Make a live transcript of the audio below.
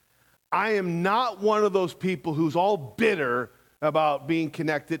I am not one of those people who's all bitter about being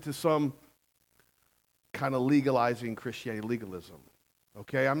connected to some kind of legalizing Christianity, legalism.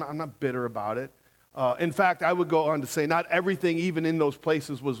 Okay, I'm not bitter about it. In fact, I would go on to say not everything even in those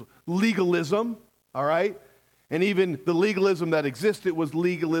places was legalism, all right? And even the legalism that existed was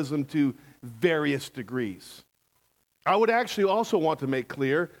legalism to various degrees. I would actually also want to make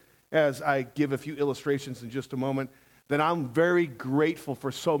clear, as I give a few illustrations in just a moment, that I'm very grateful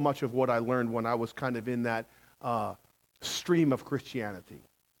for so much of what I learned when I was kind of in that stream of Christianity.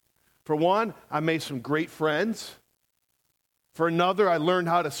 For one, I made some great friends. For another, I learned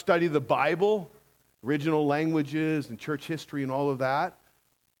how to study the Bible, original languages and church history and all of that.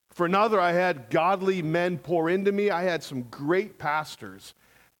 For another, I had godly men pour into me. I had some great pastors.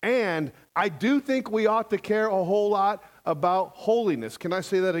 And I do think we ought to care a whole lot about holiness. Can I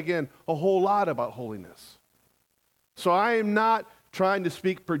say that again? A whole lot about holiness. So I am not trying to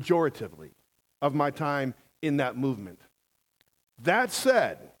speak pejoratively of my time in that movement. That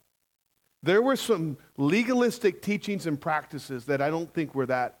said, there were some legalistic teachings and practices that I don't think were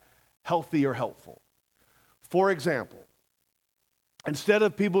that healthy or helpful. For example, instead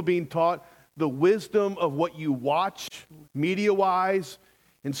of people being taught the wisdom of what you watch media-wise,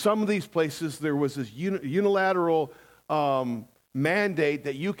 in some of these places there was this unilateral mandate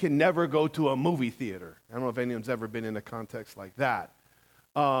that you can never go to a movie theater. I don't know if anyone's ever been in a context like that.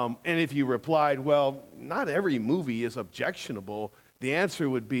 And if you replied, well, not every movie is objectionable, the answer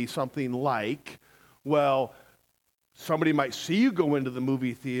would be something like, well, somebody might see you go into the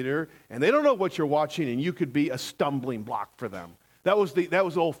movie theater and they don't know what you're watching and you could be a stumbling block for them. That was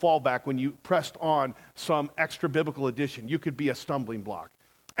the old fallback when you pressed on some extra biblical addition. You could be a stumbling block.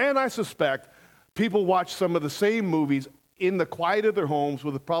 And I suspect people watch some of the same movies in the quiet of their homes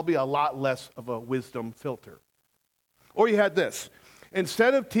with probably a lot less of a wisdom filter. Or you had this.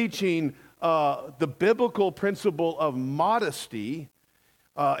 Instead of teaching the biblical principle of modesty,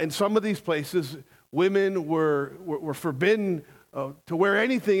 in some of these places, women were forbidden to wear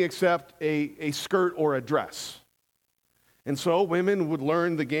anything except a skirt or a dress. And so women would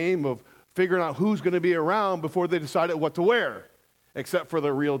learn the game of figuring out who's going to be around before they decided what to wear, except for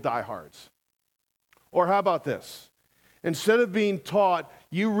the real diehards. Or how about this? Instead of being taught,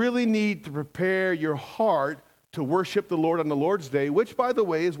 you really need to prepare your heart to worship the Lord on the Lord's Day, which, by the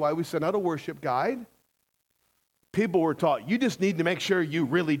way, is why we sent out a worship guide. People were taught, you just need to make sure you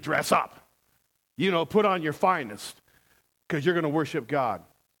really dress up. You know, put on your finest, because you're going to worship God.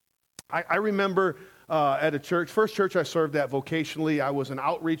 I remember at a church, first church I served at vocationally, I was an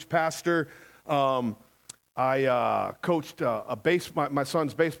outreach pastor. I coached my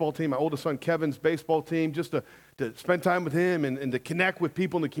son's baseball team, my oldest son Kevin's baseball team, just to spend time with him and to connect with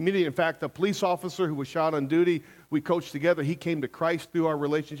people in the community. In fact, a police officer who was shot on duty, we coached together. He came to Christ through our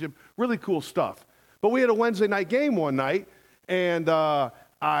relationship. Really cool stuff. But we had a Wednesday night game one night, and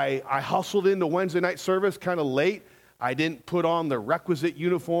I hustled into Wednesday night service kind of late. I didn't put on the requisite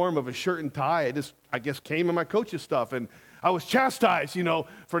uniform of a shirt and tie. I guess, came in my coach's stuff. And I was chastised,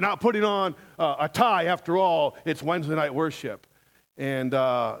 for not putting on a tie. After all, it's Wednesday night worship. And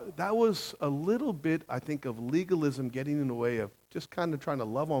that was a little bit, I think, of legalism getting in the way of just kind of trying to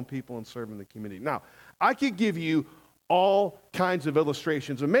love on people and serve in the community. Now, I could give you all kinds of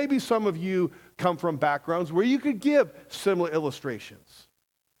illustrations, and maybe some of you come from backgrounds where you could give similar illustrations.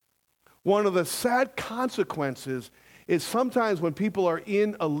 One of the sad consequences is sometimes when people are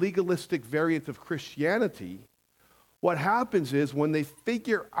in a legalistic variant of Christianity, what happens is when they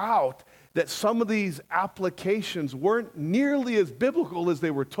figure out that some of these applications weren't nearly as biblical as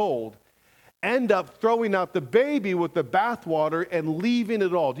they were told, end up throwing out the baby with the bathwater and leaving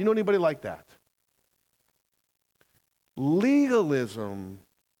it all. Do you know anybody like that? Legalism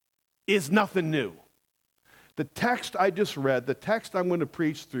is nothing new. The text I just read, the text I'm going to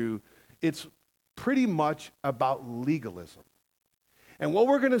preach through, it's pretty much about legalism. And what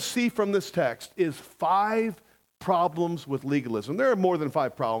we're going to see from this text is 5 problems with legalism. There are more than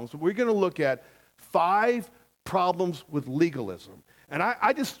 5 problems, but we're going to look at 5 problems with legalism. And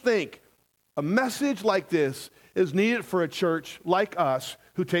I just think a message like this is needed for a church like us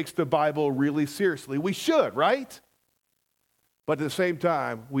who takes the Bible really seriously. We should, right? But at the same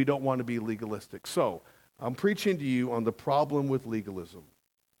time, we don't want to be legalistic. So I'm preaching to you on the problem with legalism.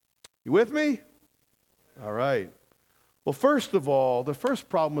 You with me? All right. Well, first of all, the first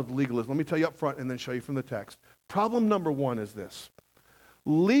problem with legalism, let me tell you up front and then show you from the text. Problem number 1 is this.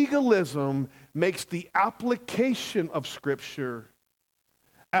 Legalism makes the application of Scripture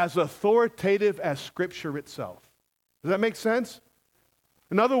as authoritative as Scripture itself. Does that make sense?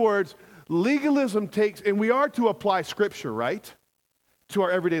 In other words, legalism takes, and we are to apply Scripture, right? to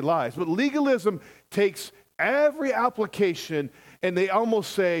our everyday lives. But legalism takes every application and they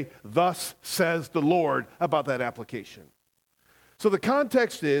almost say, thus says the Lord about that application. So the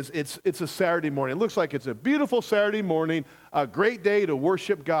context is, it's a Saturday morning. It looks like it's a beautiful Saturday morning, a great day to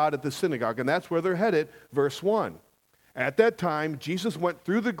worship God at the synagogue, and that's where they're headed, verse 1. At that time, Jesus went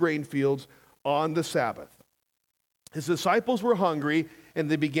through the grain fields on the Sabbath. His disciples were hungry, and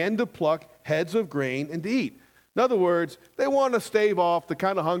they began to pluck heads of grain and to eat. In other words, they want to stave off the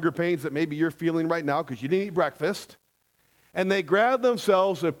kind of hunger pains that maybe you're feeling right now because you didn't eat breakfast. And they grabbed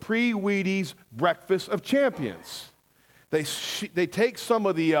themselves a pre-Wheaties breakfast of champions. They take some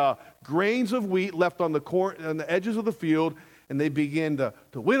of the grains of wheat left on the edges of the field, and they begin to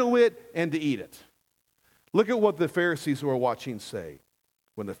winnow it and to eat it. Look at what the Pharisees who are watching say.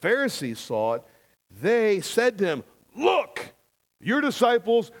 When the Pharisees saw it, they said to him, "Look, your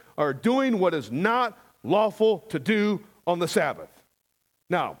disciples are doing what is not lawful to do on the Sabbath."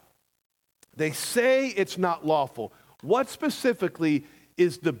 Now, they say it's not lawful. What specifically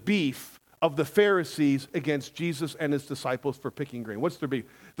is the beef of the Pharisees against Jesus and his disciples for picking grain? What's their beef?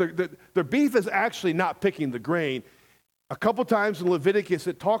 Their beef is actually not picking the grain. A couple times in Leviticus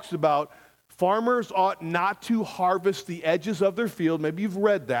it talks about farmers ought not to harvest the edges of their field. Maybe you've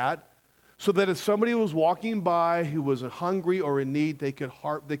read that. So that if somebody was walking by who was hungry or in need, they could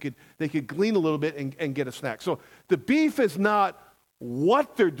glean a little bit and get a snack. So the beef is not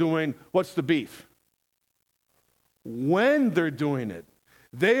what they're doing. What's the beef? When they're doing it.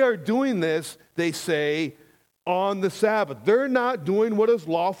 They are doing this, they say, on the Sabbath. They're not doing what is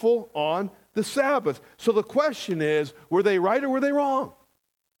lawful on the Sabbath. So the question is, were they right or were they wrong?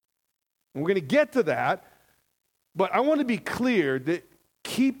 And we're going to get to that, but I want to be clear that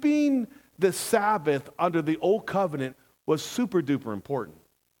keeping the Sabbath under the old covenant was super duper important.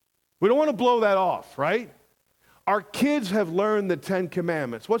 We don't want to blow that off, right? Our kids have learned the 10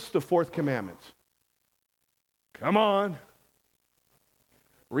 commandments. What's the fourth commandment? Come on.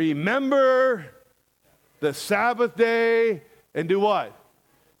 Remember the Sabbath day and do what?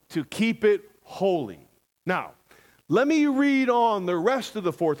 To keep it holy. Now, let me read on the rest of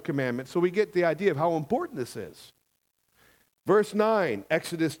the fourth commandment so we get the idea of how important this is. Verse 9,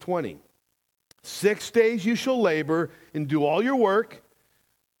 Exodus 20. 6 days you shall labor and do all your work,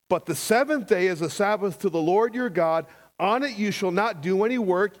 but the seventh day is a Sabbath to the Lord your God. On it you shall not do any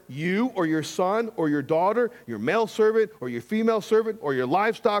work, you or your son or your daughter, your male servant or your female servant or your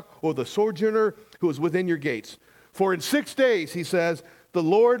livestock or the sojourner who is within your gates. For in 6 days, he says, the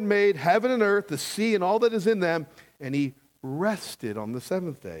Lord made heaven and earth, the sea and all that is in them, and he rested on the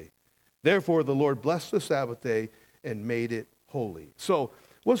seventh day. Therefore the Lord blessed the Sabbath day and made it holy. So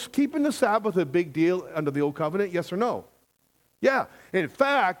was keeping the Sabbath a big deal under the old covenant? Yes or no? Yeah. In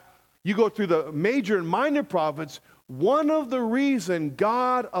fact, you go through the major and minor prophets, one of the reasons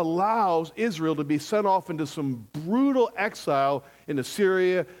God allows Israel to be sent off into some brutal exile into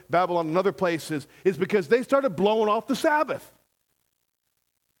Syria, Babylon, and other places is because they started blowing off the Sabbath.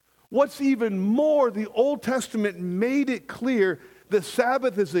 What's even more, the Old Testament made it clear the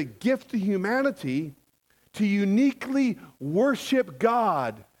Sabbath is a gift to humanity to uniquely worship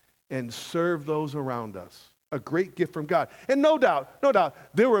God and serve those around us. A great gift from God. And no doubt,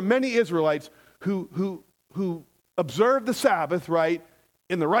 there were many Israelites who observed the Sabbath, right,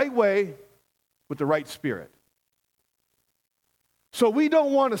 in the right way with the right spirit. So we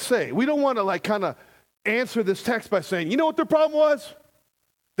don't want to like kind of answer this text by saying, you know what their problem was?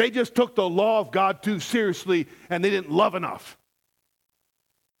 They just took the law of God too seriously and they didn't love enough.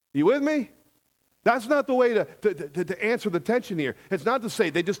 You with me? That's not the way to answer the tension here. It's not to say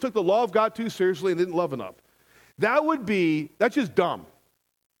they just took the law of God too seriously and didn't love enough. That's just dumb.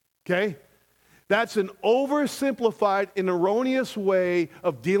 Okay? That's an oversimplified and erroneous way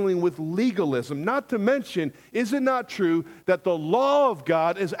of dealing with legalism. Not to mention, is it not true that the law of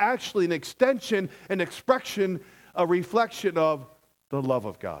God is actually an extension, an expression, a reflection of the love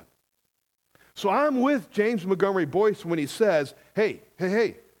of God? So I'm with James Montgomery Boyce when he says, hey,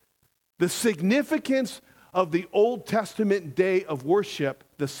 the significance of the Old Testament day of worship,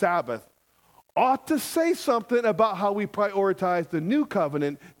 the Sabbath, ought to say something about how we prioritize the New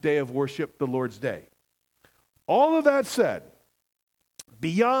Covenant day of worship, the Lord's Day. All of that said,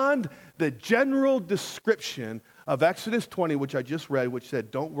 beyond the general description of Exodus 20, which I just read, which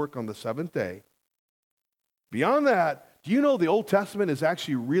said, don't work on the seventh day, beyond that, do you know the Old Testament is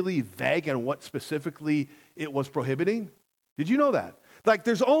actually really vague on what specifically it was prohibiting? Did you know that? Like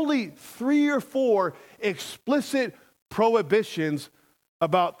there's only 3 or 4 explicit prohibitions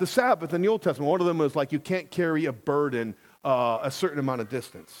about the Sabbath in the Old Testament. One of them was like you can't carry a burden a certain amount of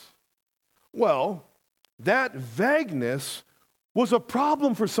distance. Well, that vagueness was a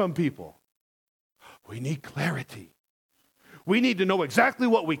problem for some people. We need clarity. We need to know exactly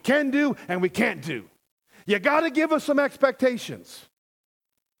what we can do and we can't do. You got to give us some expectations.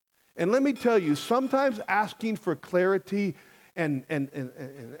 And let me tell you, sometimes asking for clarity and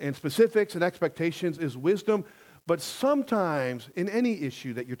specifics and expectations is wisdom, but sometimes in any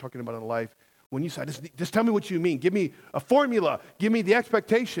issue that you're talking about in life, when you say, just tell me what you mean, give me a formula, give me the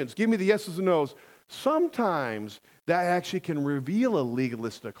expectations, give me the yeses and nos, sometimes that actually can reveal a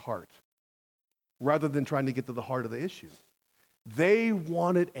legalistic heart rather than trying to get to the heart of the issue. They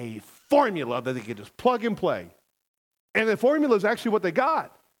wanted a formula that they could just plug and play. And the formula is actually what they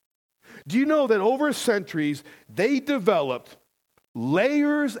got. Do you know that over centuries, they developed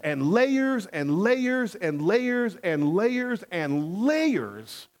layers and layers and layers and layers and layers and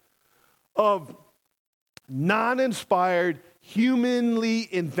layers of non-inspired, humanly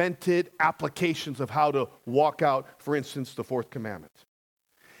invented applications of how to walk out, for instance, the fourth commandment.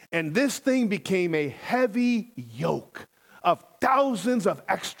 And this thing became a heavy yoke of thousands of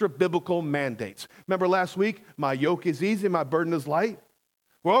extra biblical mandates. Remember last week, my yoke is easy, my burden is light?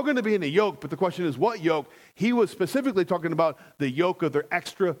 We're all going to be in a yoke, but the question is what yoke? He was specifically talking about the yoke of their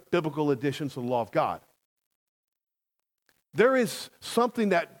extra biblical additions to the law of God. There is something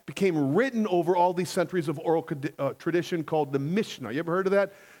that became written over all these centuries of oral tradition called the Mishnah. You ever heard of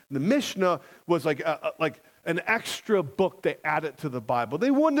that? The Mishnah was like an extra book they added to the Bible.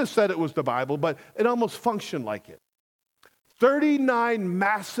 They wouldn't have said it was the Bible, but it almost functioned like it. 39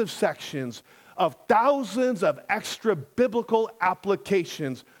 massive sections of thousands of extra biblical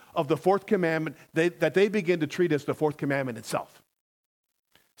applications of the fourth commandment that they begin to treat as the fourth commandment itself.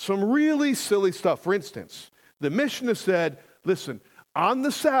 Some really silly stuff. For instance, the Mishnah said, listen, on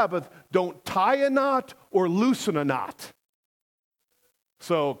the Sabbath, don't tie a knot or loosen a knot.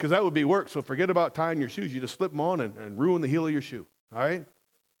 So, because that would be work. So forget about tying your shoes. You just slip them on and ruin the heel of your shoe. All right?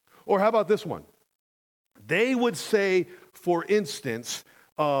 Or how about this one? They would say, for instance,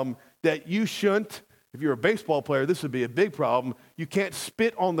 that you shouldn't, if you're a baseball player, this would be a big problem. You can't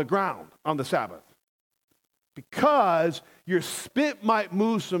spit on the ground on the Sabbath because your spit might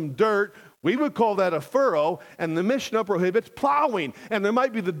move some dirt. We would call that a furrow, and the Mishnah prohibits plowing. And there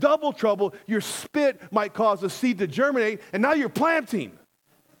might be the double trouble. Your spit might cause a seed to germinate, and now you're planting.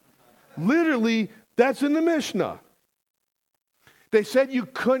 Literally, that's in the Mishnah. They said you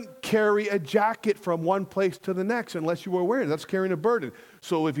couldn't carry a jacket from one place to the next unless you were wearing it. That's carrying a burden.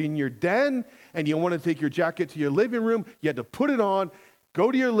 So if in your den and you want to take your jacket to your living room, you had to put it on, go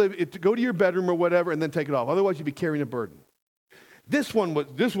to your bedroom or whatever, and then take it off. Otherwise, you'd be carrying a burden. This one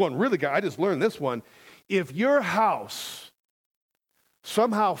really got, I just learned this one. If your house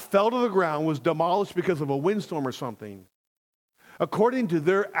somehow fell to the ground, was demolished because of a windstorm or something, according to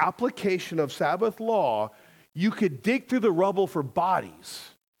their application of Sabbath law, you could dig through the rubble for bodies.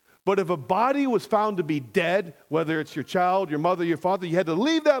 But if a body was found to be dead, whether it's your child, your mother, your father, you had to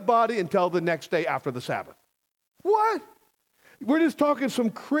leave that body until the next day after the Sabbath. What? We're just talking some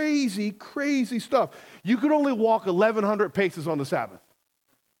crazy, crazy stuff. You could only walk 1,100 paces on the Sabbath.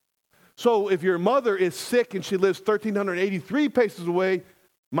 So if your mother is sick and she lives 1,383 paces away,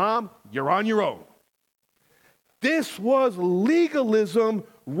 Mom, you're on your own. This was legalism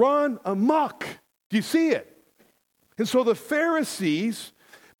run amok. Do you see it? And so the Pharisees,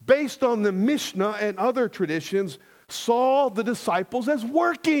 based on the Mishnah and other traditions, saw the disciples as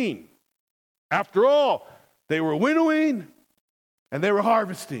working. After all, they were winnowing and they were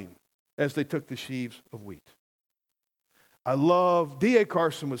harvesting as they took the sheaves of wheat. I love, D.A.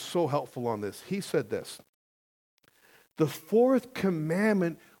 Carson was so helpful on this. He said this: the fourth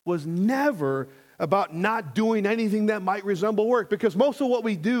commandment was never about not doing anything that might resemble work, because most of what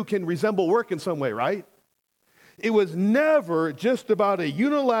we do can resemble work in some way, right? It was never just about a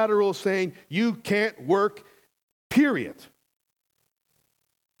unilateral saying, you can't work, period.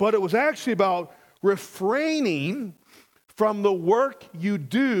 But it was actually about refraining from the work you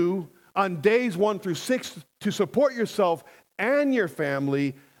do on days 1 through 6 to support yourself and your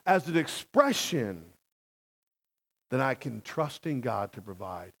family as an expression that I can trust in God to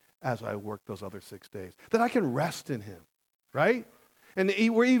provide as I work those other 6 days, that I can rest in Him, right? And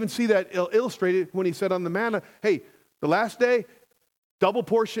we even see that illustrated when He said on the manna, hey, the last day, double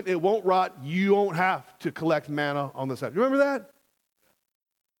portion, it won't rot. You won't have to collect manna on the Sabbath. Remember that?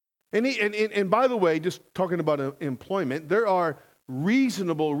 And by the way, just talking about employment, there are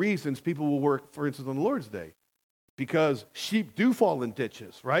reasonable reasons people will work, for instance, on the Lord's Day, because sheep do fall in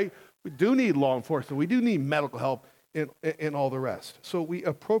ditches, right? We do need law enforcement. We do need medical help and all the rest. So we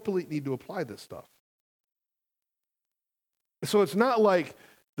appropriately need to apply this stuff. So it's not like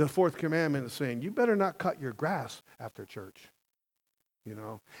the fourth commandment is saying, you better not cut your grass after church. you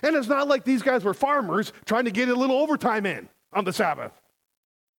know. And it's not like these guys were farmers trying to get a little overtime in on the Sabbath.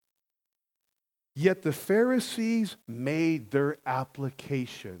 Yet the Pharisees made their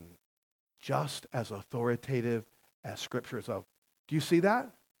application just as authoritative as Scripture itself. Do you see that?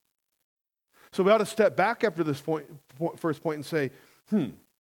 So we ought to step back after this first point and say,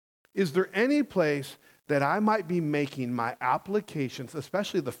 is there any place that I might be making my applications,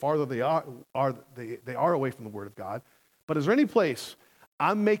 especially the farther they are away from the Word of God, but is there any place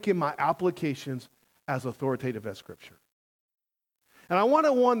I'm making my applications as authoritative as Scripture? And I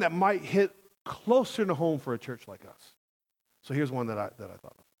wanted one that might hit closer to home for a church like us. So here's one that I thought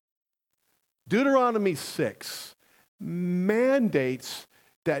of. Deuteronomy 6 mandates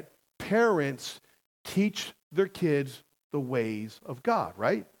that parents teach their kids the ways of God,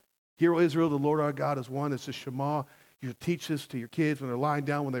 right? Hear, O Israel, the Lord our God is one. It's the Shema. You teach this to your kids when they're lying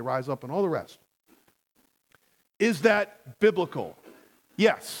down, when they rise up, and all the rest. Is that biblical?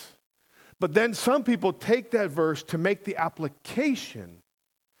 Yes. But then some people take that verse to make the application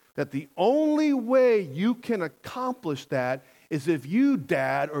that the only way you can accomplish that is if you,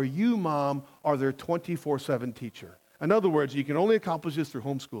 dad, or you, mom, are their 24/7 teacher. In other words, you can only accomplish this through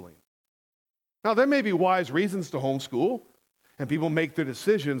homeschooling. Now, there may be wise reasons to homeschool, and people make their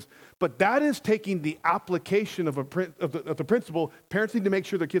decisions, but that is taking the application of the principle, parents need to make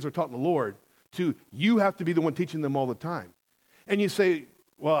sure their kids are taught in the Lord, to you have to be the one teaching them all the time. And you say,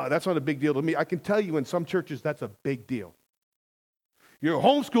 well, that's not a big deal to me. I can tell you in some churches that's a big deal. You're a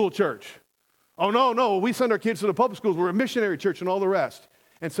homeschool church. Oh, no, we send our kids to the public schools. We're a missionary church and all the rest.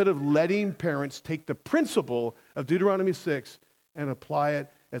 Instead of letting parents take the principle of Deuteronomy 6 and apply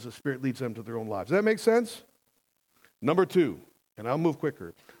it as the Spirit leads them to their own lives. Does that make sense? Number 2, and I'll move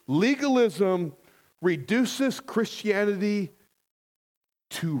quicker. Legalism reduces Christianity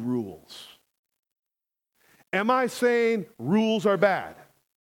to rules. Am I saying rules are bad?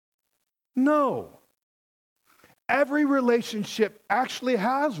 No. Every relationship actually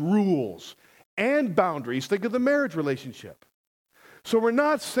has rules and boundaries. Think of the marriage relationship. So we're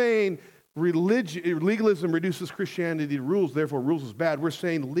not saying legalism reduces Christianity to rules, therefore rules is bad. We're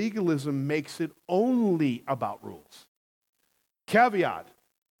saying legalism makes it only about rules. Caveat,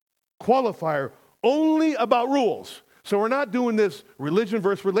 qualifier, only about rules. So we're not doing this religion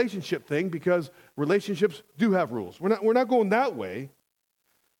versus relationship thing because relationships do have rules. We're not going that way.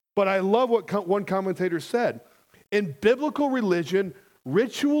 But I love what one commentator said. In biblical religion,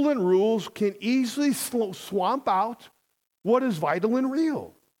 ritual and rules can easily swamp out what is vital and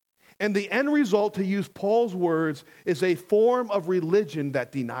real. And the end result, to use Paul's words, is a form of religion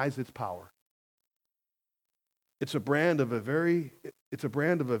that denies its power. It's a brand of a very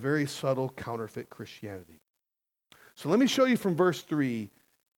subtle counterfeit Christianity. So let me show you from verse 3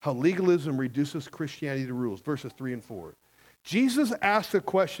 how legalism reduces Christianity to rules, verses 3 and 4. Jesus asked a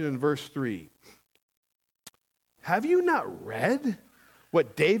question in verse 3. Have you not read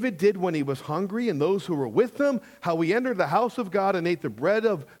what David did when he was hungry and those who were with him, how he entered the house of God and ate the bread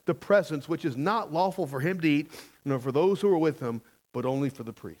of the presence, which is not lawful for him to eat, nor for those who were with him, but only for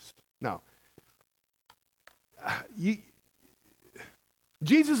the priest? Now,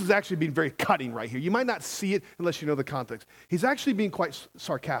 Jesus is actually being very cutting right here. You might not see it unless you know the context. He's actually being quite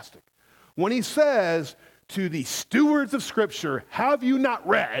sarcastic. When he says to the stewards of Scripture, have you not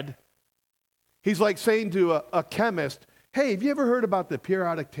read? He's like saying to a chemist, hey, have you ever heard about the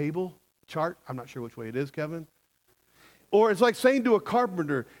periodic table chart? I'm not sure which way it is, Kevin. Or it's like saying to a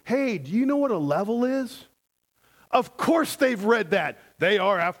carpenter, hey, do you know what a level is? Of course they've read that. They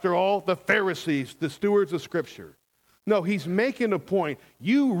are, after all, the Pharisees, the stewards of Scripture. No, he's making a point.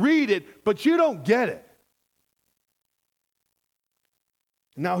 You read it, but you don't get it.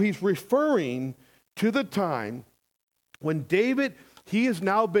 Now he's referring to the time when David, he has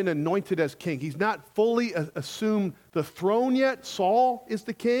now been anointed as king. He's not fully assumed the throne yet. Saul is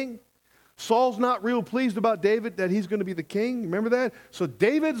the king. Saul's not real pleased about David that he's going to be the king. Remember that? So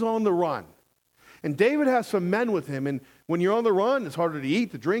David's on the run. And David has some men with him. And when you're on the run, it's harder to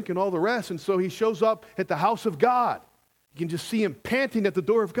eat, to drink, and all the rest. And so he shows up at the house of God. You can just see him panting at the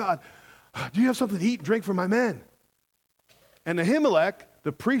door of God. Do you have something to eat and drink for my men? And Ahimelech,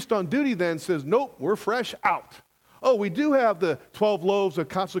 the priest on duty, then says, nope, we're fresh out. Oh, we do have the 12 loaves of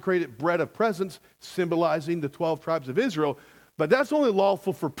consecrated bread of presence, symbolizing the 12 tribes of Israel, but that's only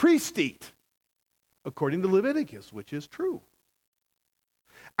lawful for priests to eat, according to Leviticus, which is true.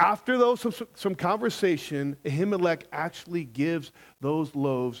 After some conversation, Ahimelech actually gives those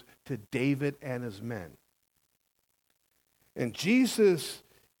loaves to David and his men. And Jesus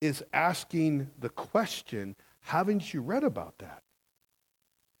is asking the question, haven't you read about that?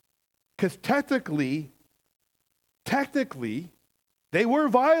 Because technically, They were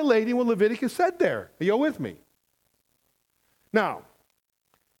violating what Leviticus said there. Are you all with me? Now,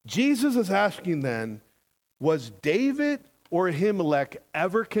 Jesus is asking then, was David or Ahimelech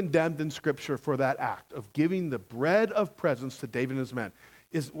ever condemned in Scripture for that act of giving the bread of presence to David and his men?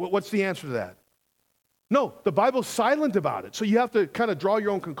 What's the answer to that? No, the Bible's silent about it. So you have to kind of draw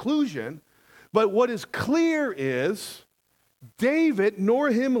your own conclusion. But what is clear is David nor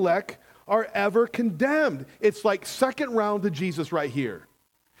Ahimelech are ever condemned. It's like second round to Jesus right here.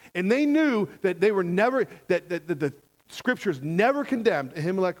 And they knew that they were never, that the Scriptures never condemned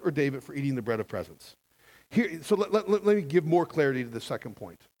Ahimelech or David for eating the bread of presence. Here, so let me give more clarity to the second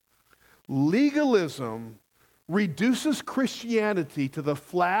point. Legalism reduces Christianity to the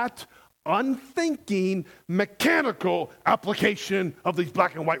flat, unthinking, mechanical application of these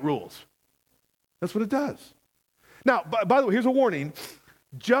black and white rules. That's what it does. Now, by the way, here's a warning.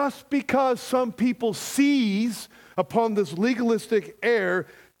 Just because some people seize upon this legalistic error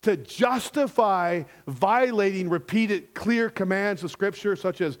to justify violating repeated clear commands of Scripture,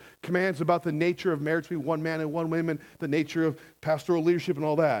 such as commands about the nature of marriage between one man and one woman, the nature of pastoral leadership and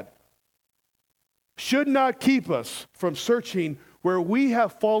all that, should not keep us from searching where we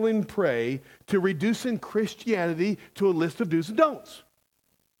have fallen prey to reducing Christianity to a list of do's and don'ts.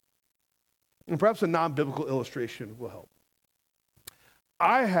 And perhaps a non-biblical illustration will help.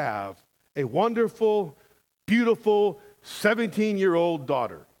 I have a wonderful, beautiful 17-year-old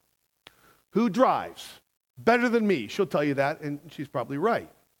daughter who drives better than me. She'll tell you that, and she's probably right.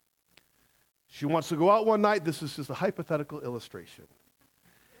 She wants to go out one night. This is just a hypothetical illustration.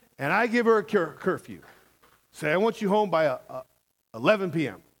 And I give her a curfew. Say, I want you home by 11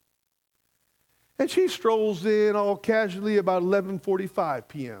 p.m. And she strolls in all casually about 11:45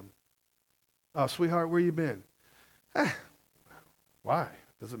 p.m. Oh, sweetheart, where you been? Why?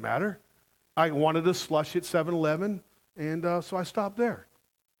 Does it matter? I wanted a slush at 7-Eleven, and so I stopped there.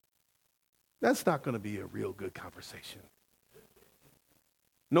 That's not going to be a real good conversation.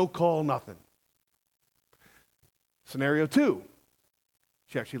 No call, nothing. Scenario 2.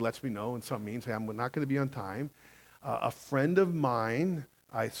 She actually lets me know in some means, hey, I'm not going to be on time. A friend of mine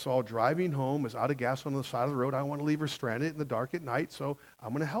I saw driving home is out of gas on the side of the road. I don't want to leave her stranded in the dark at night, so I'm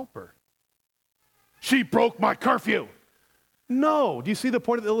going to help her. She broke my curfew. No. Do you see the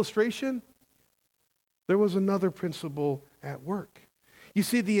point of the illustration? There was another principle at work. You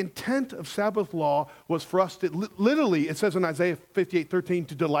see, the intent of Sabbath law was for us to, literally, it says in Isaiah 58:13,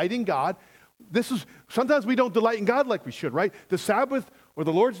 to delight in God. Sometimes we don't delight in God like we should, right? The Sabbath or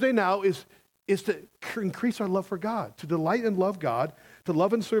the Lord's Day now is to increase our love for God, to delight and love God, to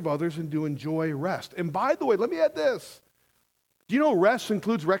love and serve others, and to enjoy rest. And by the way, let me add this. Do you know rest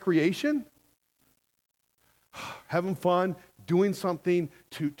includes recreation? Having fun, doing something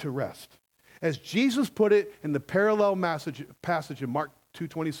to rest. As Jesus put it in the parallel passage in Mark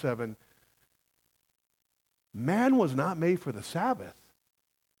 2:27, man was not made for the Sabbath,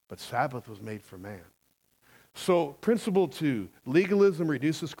 but Sabbath was made for man. So, principle 2, legalism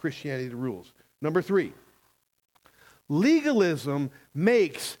reduces Christianity to rules. Number 3, legalism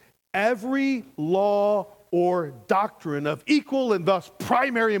makes every law or doctrine of equal and thus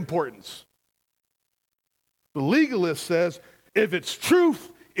primary importance. The legalist says, if it's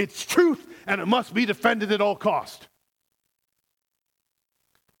truth, and it must be defended at all cost.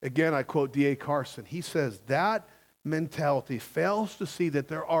 Again, I quote D.A. Carson. He says that mentality fails to see that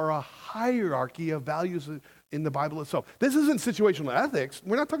there are a hierarchy of values in the Bible itself. This isn't situational ethics.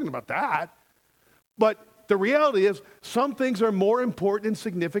 We're not talking about that. But the reality is some things are more important and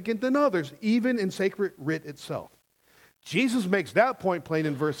significant than others, even in sacred writ itself. Jesus makes that point plain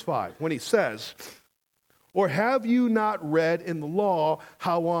in verse 5 when he says, or have you not read in the law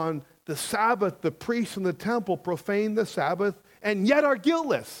how on the Sabbath the priests in the temple profane the Sabbath and yet are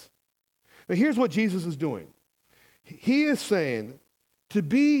guiltless? Now here's what Jesus is doing. He is saying to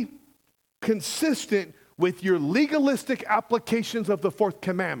be consistent with your legalistic applications of the fourth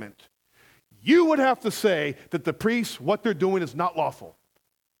commandment, you would have to say that the priests, what they're doing is not lawful.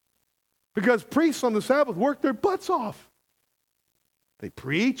 Because priests on the Sabbath work their butts off. They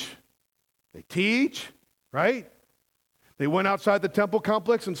preach, they teach, right? They went outside the temple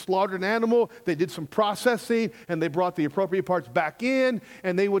complex and slaughtered an animal. They did some processing, and they brought the appropriate parts back in,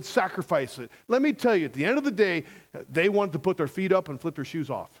 and they would sacrifice it. Let me tell you, at the end of the day, they wanted to put their feet up and flip their shoes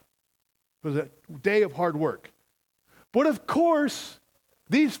off. It was a day of hard work. But of course,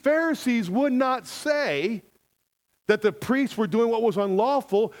 these Pharisees would not say that the priests were doing what was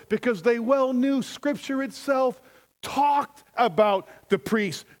unlawful because they well knew Scripture itself talked about the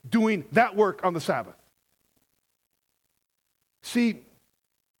priests doing that work on the Sabbath. See,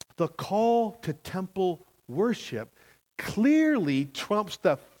 the call to temple worship clearly trumps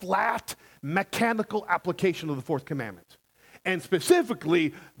the flat, mechanical application of the fourth commandment, and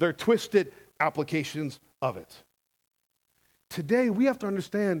specifically their twisted applications of it. Today, we have to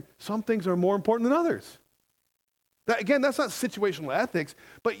understand some things are more important than others. Again, that's not situational ethics,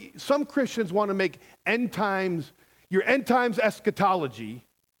 but some Christians want to make your end times eschatology,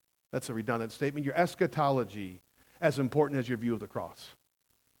 that's a redundant statement, your eschatology as important as your view of the cross.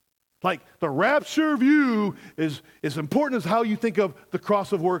 Like the rapture view is important as how you think of the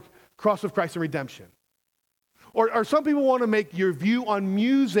cross of Christ and redemption. Or some people want to make your view on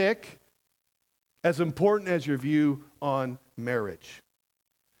music as important as your view on marriage.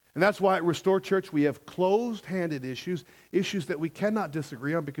 And that's why at Restore Church we have closed-handed issues that we cannot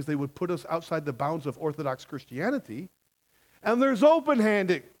disagree on because they would put us outside the bounds of Orthodox Christianity. And there's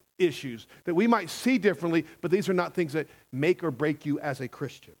open-handed issues that we might see differently, but these are not things that make or break you as a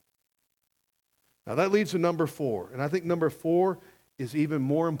Christian. Now that leads to number 4, and I think number 4 is even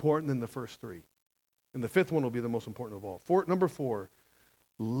more important than the first 3. And the 5th one will be the most important of all. Number 4,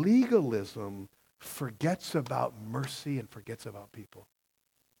 legalism forgets about mercy and forgets about people.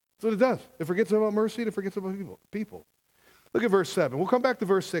 That's what it does. It forgets about mercy and it forgets about people. Look at verse 7. We'll come back to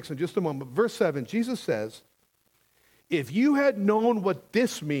verse 6 in just a moment. Verse 7, Jesus says, if you had known what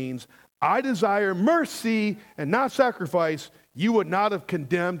this means, I desire mercy and not sacrifice, you would not have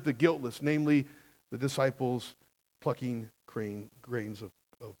condemned the guiltless, namely the disciples plucking grains of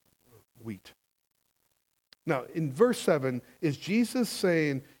wheat. Now, in verse 7, is Jesus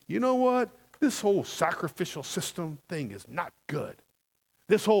saying, you know what? This whole sacrificial system thing is not good.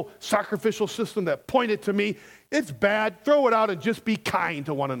 This whole sacrificial system that pointed to me, it's bad. Throw it out and just be kind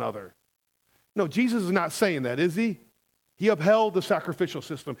to one another. No, Jesus is not saying that, is he? He upheld the sacrificial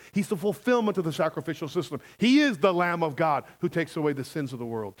system. He's the fulfillment of the sacrificial system. He is the Lamb of God who takes away the sins of the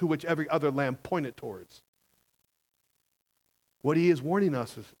world, to which every other lamb pointed towards. What he is warning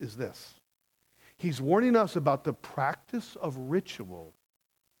us is this. He's warning us about the practice of ritual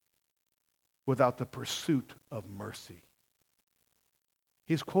without the pursuit of mercy.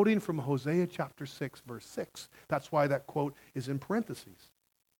 He's quoting from Hosea chapter 6, verse 6. That's why that quote is in parentheses.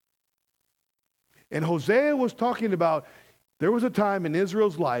 And Hosea was talking about there was a time in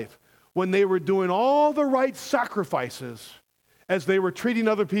Israel's life when they were doing all the right sacrifices as they were treating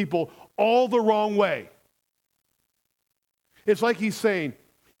other people all the wrong way. It's like he's saying,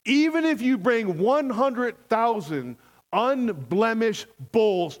 even if you bring 100,000 unblemished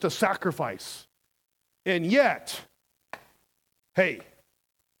bulls to sacrifice, and yet, hey,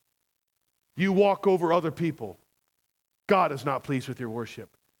 you walk over other people, God is not pleased with your worship.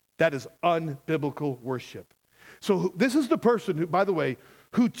 That is unbiblical worship. So this is the person who, by the way,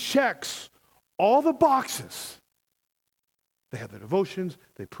 who checks all the boxes. They have their devotions,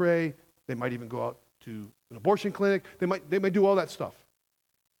 they pray, they might even go out to an abortion clinic, they might do all that stuff.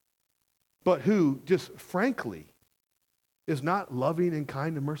 But who just frankly is not loving and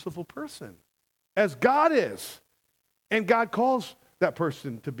kind and merciful person, as God is. And God calls that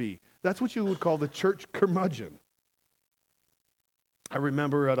person to be. That's what you would call the church curmudgeon. I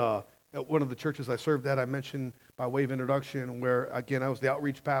remember at one of the churches I served at, I mentioned by way of introduction, where, again, I was the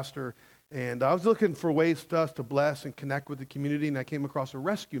outreach pastor, and I was looking for ways for us to bless and connect with the community, and I came across a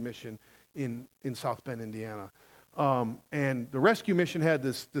rescue mission in South Bend, Indiana. And the rescue mission had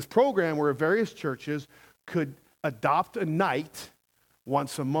this program where various churches could adopt a night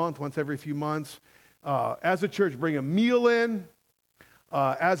once a month, once every few months. As a church, bring a meal in.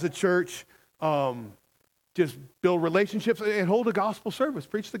 As a church, just build relationships and hold a gospel service,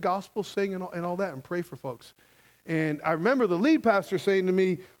 preach the gospel, sing and all that, and pray for folks. And I remember the lead pastor saying to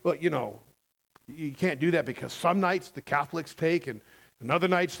me, well, you can't do that because some nights the Catholics take and other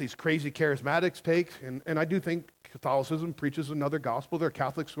nights these crazy charismatics take. And I do think Catholicism preaches another gospel. There are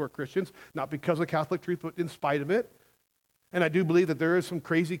Catholics who are Christians, not because of Catholic truth, but in spite of it. And I do believe that there is some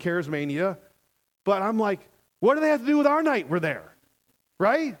crazy charismania. But I'm like, what do they have to do with our night we're there?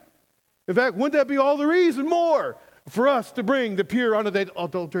 Right? In fact, wouldn't that be all the reason more for us to bring the pure,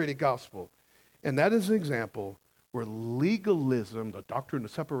 unadulterated gospel? And that is an example where legalism, the doctrine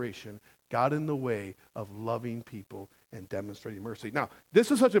of separation, got in the way of loving people and demonstrating mercy. Now,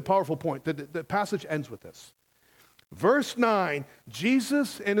 this is such a powerful point that the passage ends with this. Verse 9,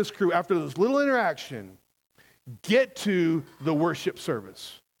 Jesus and his crew, after this little interaction, get to the worship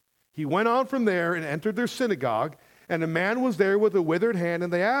service. He went on from there and entered their synagogue, and a man was there with a withered hand,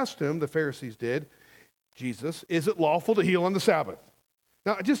 and they asked him, the Pharisees did, Jesus, is it lawful to heal on the Sabbath?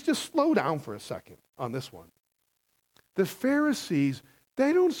 Now, just slow down for a second on this one. The Pharisees,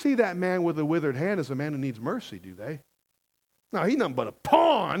 they don't see that man with a withered hand as a man who needs mercy, do they? No, he's nothing but a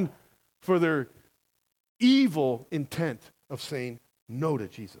pawn for their evil intent of saying no to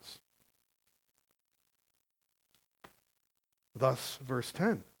Jesus. Thus, verse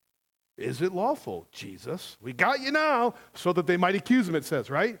 10. Is it lawful, Jesus? We got you now, so that they might accuse him, it says,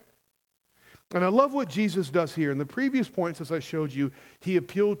 right? And I love what Jesus does here. In the previous points, as I showed you, he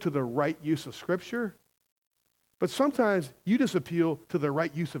appealed to the right use of Scripture. But sometimes you just appeal to the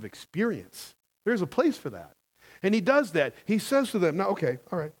right use of experience. There's a place for that. And he does that. He says to them, now, okay,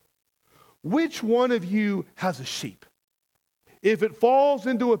 all right. Which one of you has a sheep? If it falls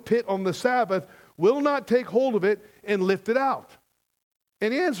into a pit on the Sabbath, will not take hold of it and lift it out?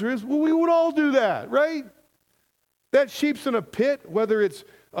 And the answer is, well, we would all do that, right? That sheep's in a pit, whether it's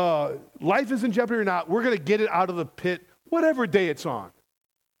life is in jeopardy or not, we're going to get it out of the pit whatever day it's on.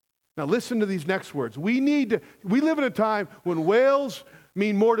 Now listen to these next words. We live in a time when whales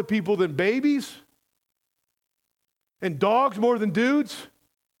mean more to people than babies and dogs more than dudes.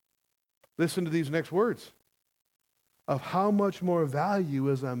 Listen to these next words. Of how much more value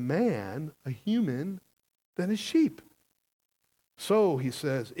is a man, a human, than a sheep? So, he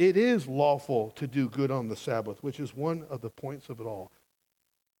says, it is lawful to do good on the Sabbath, which is one of the points of it all.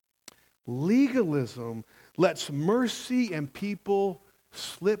 Legalism lets mercy and people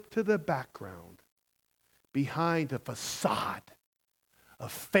slip to the background behind a facade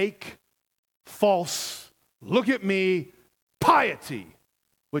of fake, false, look at me, piety,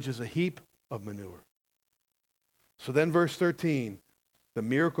 which is a heap of manure. So then verse 13, the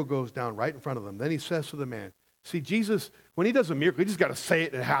miracle goes down right in front of them. Then he says to the man, see, Jesus, when he does a miracle, he just got to say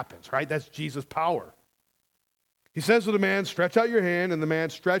it and it happens, right? That's Jesus' power. He says to the man, stretch out your hand, and the man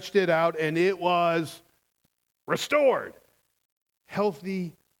stretched it out, and it was restored,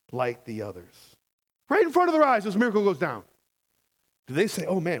 healthy like the others. Right in front of their eyes, this miracle goes down. Do they say,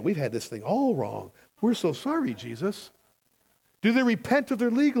 oh man, we've had this thing all wrong. We're so sorry, Jesus? Do they repent of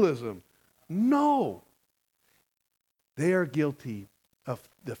their legalism? No. They are guilty of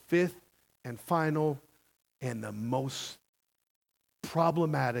the fifth and final and the most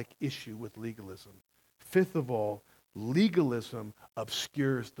problematic issue with legalism. Fifth of all, legalism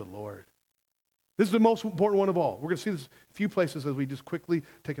obscures the Lord. This is the most important one of all. We're going to see this a few places as we just quickly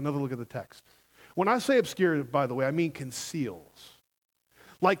take another look at the text. When I say obscure, by the way, I mean conceals.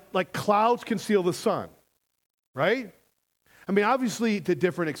 Like clouds conceal the sun, right? I mean, obviously, to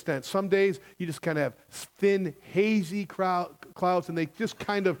different extents. Some days you just kind of have thin, hazy clouds, and they just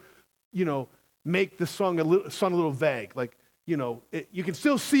kind of, make the sun a little vague. Like, you can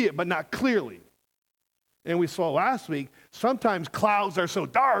still see it, but not clearly. And we saw last week, sometimes clouds are so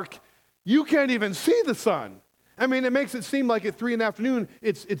dark, you can't even see the sun. I mean, it makes it seem like at 3 p.m,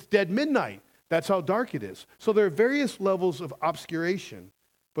 it's dead midnight. That's how dark it is. So there are various levels of obscuration,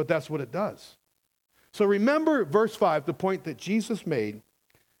 but that's what it does. So remember verse 5, the point that Jesus made,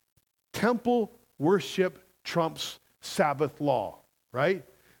 temple worship trumps Sabbath law, right?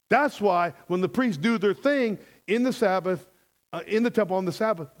 That's why when the priests do their thing in the Sabbath, in the temple on the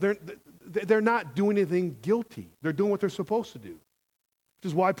Sabbath, they're not doing anything guilty. They're doing what they're supposed to do, which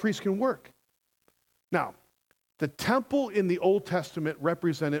is why priests can work. Now, the temple in the Old Testament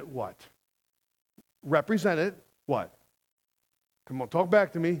represented what? Represented what? Come on, talk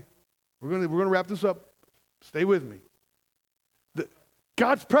back to me. We're going to wrap this up. Stay with me.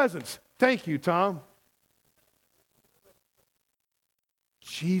 God's presence. Thank you, Tom.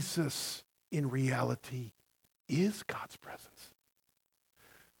 Jesus, in reality, is God's presence.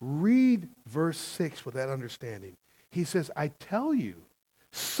 Read verse 6 with that understanding. He says, I tell you,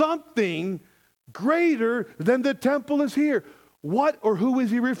 something greater than the temple is here. What or who is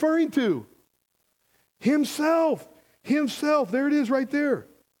he referring to? Himself. Himself. There it is right there.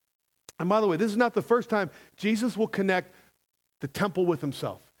 And by the way, this is not the first time Jesus will connect the temple with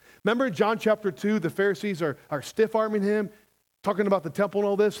himself. Remember in John chapter 2, the Pharisees are stiff-arming him, talking about the temple and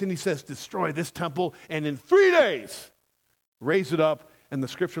all this, and he says, destroy this temple, and in 3 days, raise it up. And the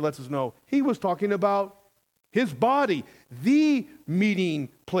scripture lets us know he was talking about his body, the meeting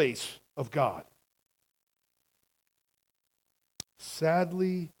place of God.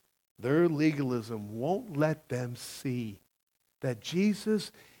 Sadly, their legalism won't let them see that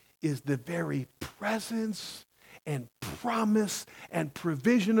Jesus is the very presence and promise and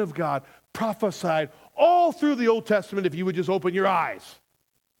provision of God prophesied all through the Old Testament if you would just open your eyes.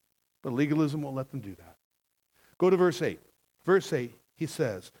 But legalism won't let them do that. Go to verse 8. Verse 8, he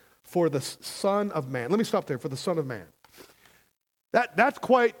says, for the Son of Man. Let me stop there. For the Son of Man. That's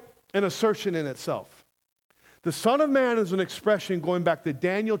quite an assertion in itself. The Son of Man is an expression going back to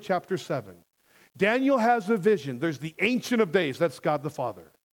Daniel chapter 7. Daniel has a vision. There's the Ancient of Days. That's God the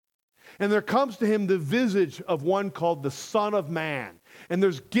Father. And there comes to him the visage of one called the Son of Man. And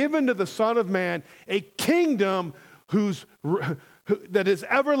there's given to the Son of Man a kingdom that is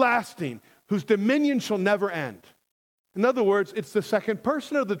everlasting, whose dominion shall never end. In other words, it's the second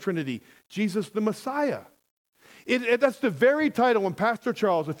person of the Trinity, Jesus the Messiah. That's the very title when Pastor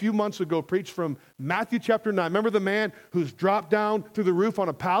Charles a few months ago preached from Matthew chapter 9. Remember the man who's dropped down through the roof on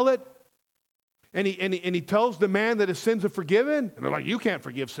a pallet? And he tells the man that his sins are forgiven. And they're like, you can't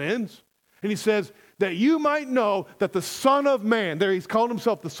forgive sins. And he says, that you might know that the Son of Man, there he's called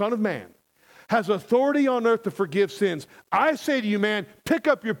himself the Son of Man, has authority on earth to forgive sins. I say to you, man, pick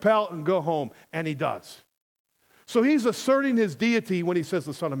up your pallet and go home. And he does. So he's asserting his deity when he says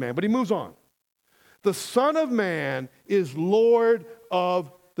the Son of Man. But he moves on. The Son of Man is Lord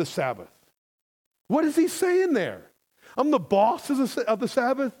of the Sabbath. What is he saying there? I'm the boss of the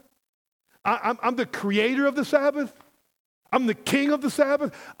Sabbath. I'm the creator of the Sabbath. I'm the king of the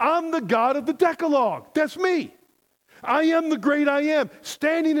Sabbath. I'm the God of the Decalogue. That's me. I am the great I am,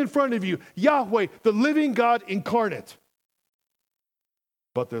 standing in front of you, Yahweh, the living God incarnate.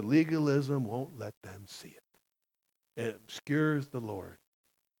 But their legalism won't let them see it. It obscures the Lord.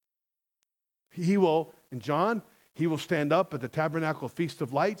 He will, in John, he will stand up at the tabernacle feast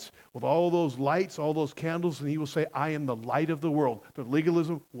of lights with all those lights, all those candles, and he will say, I am the light of the world. Their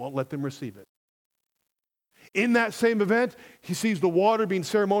legalism won't let them receive it. In that same event, he sees the water being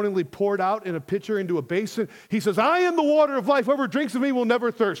ceremonially poured out in a pitcher into a basin. He says, I am the water of life. Whoever drinks of me will never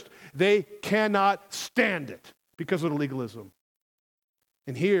thirst. They cannot stand it because of the legalism.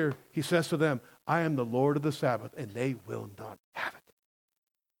 And here he says to them, I am the Lord of the Sabbath, and they will not have it.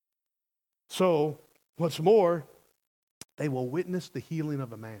 So, what's more, they will witness the healing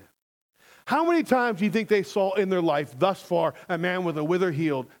of a man. How many times do you think they saw in their life thus far a man with a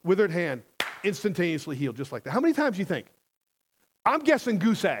withered hand instantaneously healed just like that? How many times do you think? I'm guessing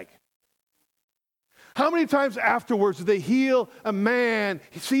goose egg. How many times afterwards did they heal a man,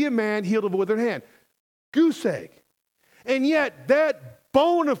 see a man healed of a withered hand? Goose egg. And yet that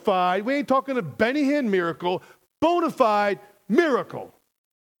bona fide, we ain't talking a Benny Hinn miracle, bona fide miracle,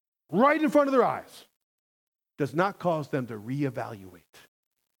 right in front of their eyes, does not cause them to reevaluate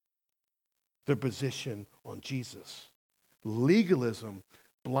their position on Jesus. Legalism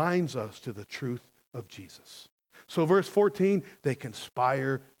blinds us to the truth of Jesus. So verse 14, they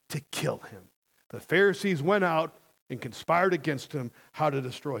conspire to kill him. The Pharisees went out and conspired against him how to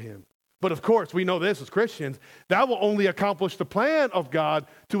destroy him. But of course, we know this as Christians, that will only accomplish the plan of God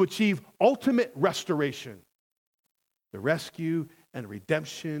to achieve ultimate restoration. The rescue and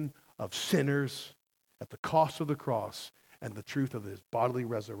redemption of sinners at the cost of the cross and the truth of his bodily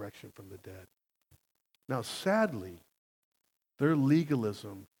resurrection from the dead. Now, sadly, their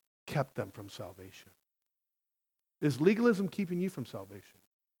legalism kept them from salvation. Is legalism keeping you from salvation?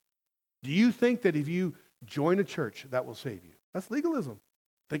 Do you think that if you join a church, that will save you? That's legalism.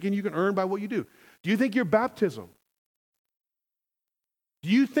 Thinking you can earn by what you do. Do you think your baptism? Do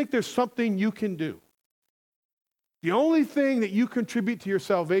you think there's something you can do? The only thing that you contribute to your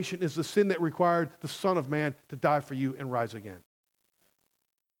salvation is the sin that required the Son of Man to die for you and rise again.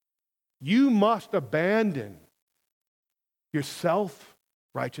 You must abandon your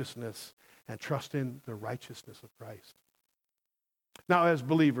self-righteousness and trust in the righteousness of Christ. Now, as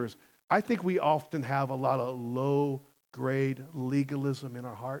believers, I think we often have a lot of low-grade legalism in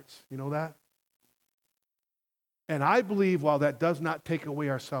our hearts. You know that? And I believe while that does not take away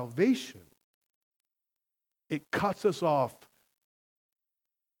our salvation, it cuts us off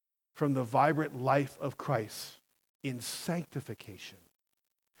from the vibrant life of Christ in sanctification.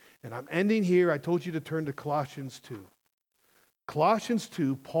 And I'm ending here. I told you to turn to Colossians 2. Colossians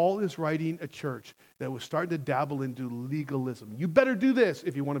 2, Paul is writing a church that was starting to dabble into legalism. You better do this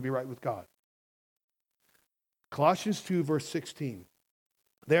if you want to be right with God. Colossians 2, verse 16.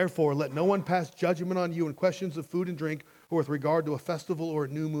 Therefore, let no one pass judgment on you in questions of food and drink, or with regard to a festival or a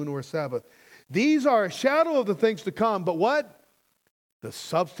new moon or a Sabbath. These are a shadow of the things to come, but what? The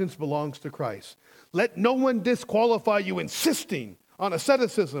substance belongs to Christ. Let no one disqualify you insisting on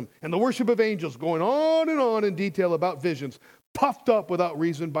asceticism and the worship of angels, going on and on in detail about visions, puffed up without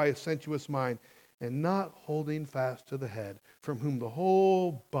reason by a sensuous mind, and not holding fast to the head, from whom the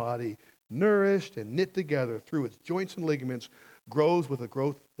whole body, nourished and knit together through its joints and ligaments, grows with a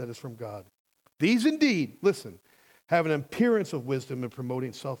growth that is from God. These indeed, listen, have an appearance of wisdom in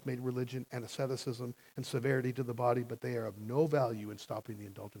promoting self-made religion and asceticism and severity to the body, but they are of no value in stopping the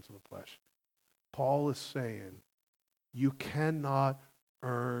indulgence of the flesh. Paul is saying, you cannot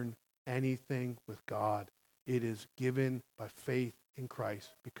earn anything with God. It is given by faith in Christ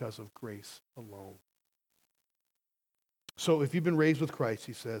because of grace alone. So if you've been raised with Christ,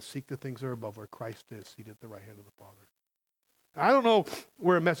 he says, seek the things that are above where Christ is, seated at the right hand of the Father. I don't know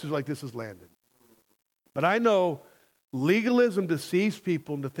where a message like this has landed, but I know legalism deceives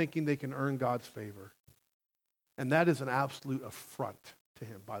people into thinking they can earn God's favor. And that is an absolute affront to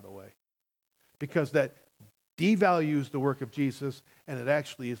him, by the way, because that devalues the work of Jesus, and it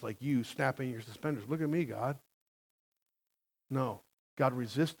actually is like you snapping your suspenders. Look at me, God. No, God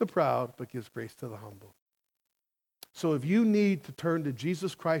resists the proud, but gives grace to the humble. So if you need to turn to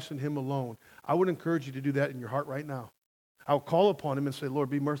Jesus Christ and him alone, I would encourage you to do that in your heart right now. I'll call upon him and say, Lord,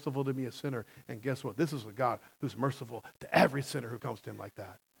 be merciful to me, a sinner. And guess what? This is a God who's merciful to every sinner who comes to him like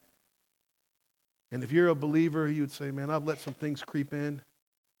that. And if you're a believer, you would say, man, I've let some things creep in.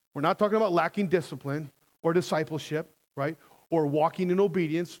 We're not talking about lacking discipline or discipleship, right? Or walking in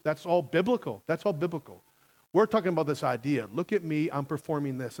obedience. That's all biblical. That's all biblical. We're talking about this idea. Look at me, I'm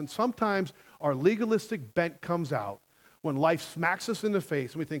performing this. And sometimes our legalistic bent comes out when life smacks us in the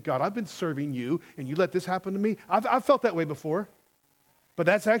face and we think, God, I've been serving you and you let this happen to me. I've felt that way before. But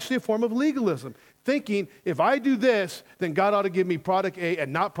that's actually a form of legalism. Thinking, if I do this, then God ought to give me product A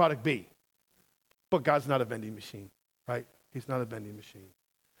and not product B. But God's not a vending machine, right? He's not a vending machine.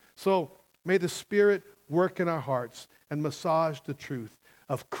 So may the Spirit work in our hearts and massage the truth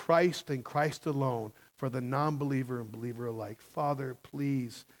of Christ and Christ alone for the non-believer and believer alike. Father,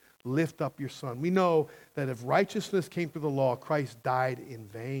 please lift up your Son. We know that if righteousness came through the law, Christ died in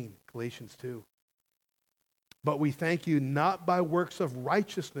vain, Galatians 2. But we thank you not by works of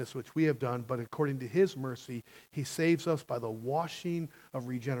righteousness which we have done, but according to his mercy, he saves us by the washing of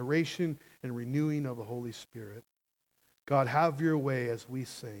regeneration and renewing of the Holy Spirit. God, have your way as we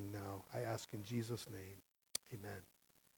sing now. I ask in Jesus' name, amen.